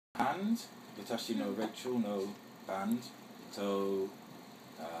band. Hitachi no Rachel no band. So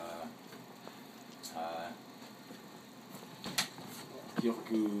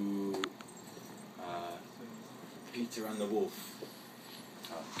Yoku Peter and the Wolf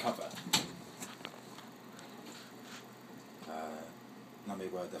cover.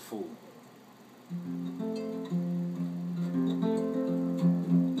 Name wa the Fool.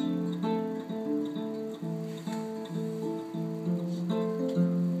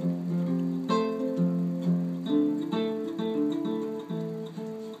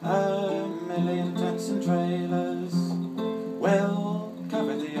 A million tents and trailers will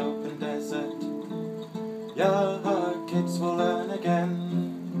cover the open desert. Your kids will learn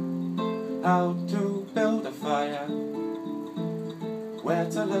again how to build a fire, where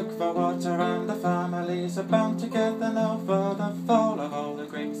to look for water, and the families are bound together now for the fall of all the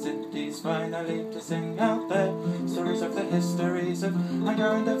great cities, finally to sing out their stories of the histories of anger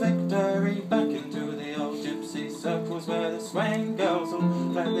and the victory, back into the old gypsy circles where the swaying girls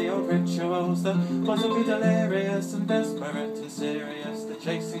will play the old rituals. The boys will be delirious and desperate and serious, the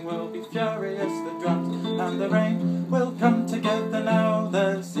chasing will be furious, the drums and the rain will come together now.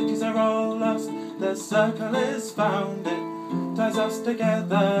 The cities are all lost, the circle is found, it ties us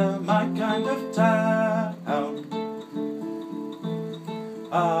together, my kind of town.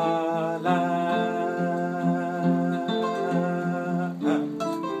 Our land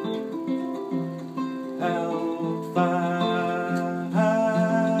held fast,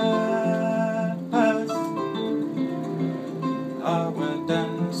 our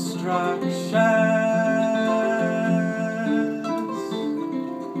dense structures,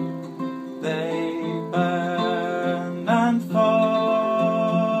 they burn and fall.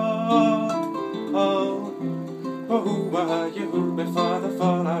 Oh, who were you before the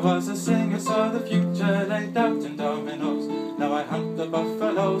fall? I was a singer, saw the future laid out in dominoes. Now I hunt the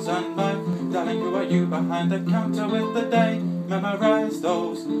buffaloes, and my darling, who are you behind the counter with the day? Memorize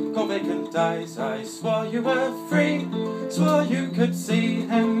those cold vacant eyes. I swore you were free, swore you could see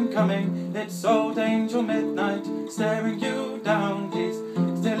him coming. It's old angel midnight staring you down. He's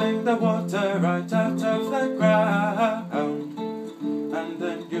stealing the water right out of the ground. And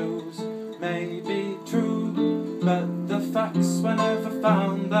the news may be true, but the facts were never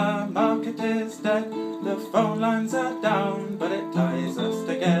found. The market is dead, the phone lines are down, but it ties us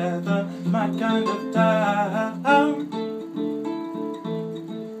together, my kind of town.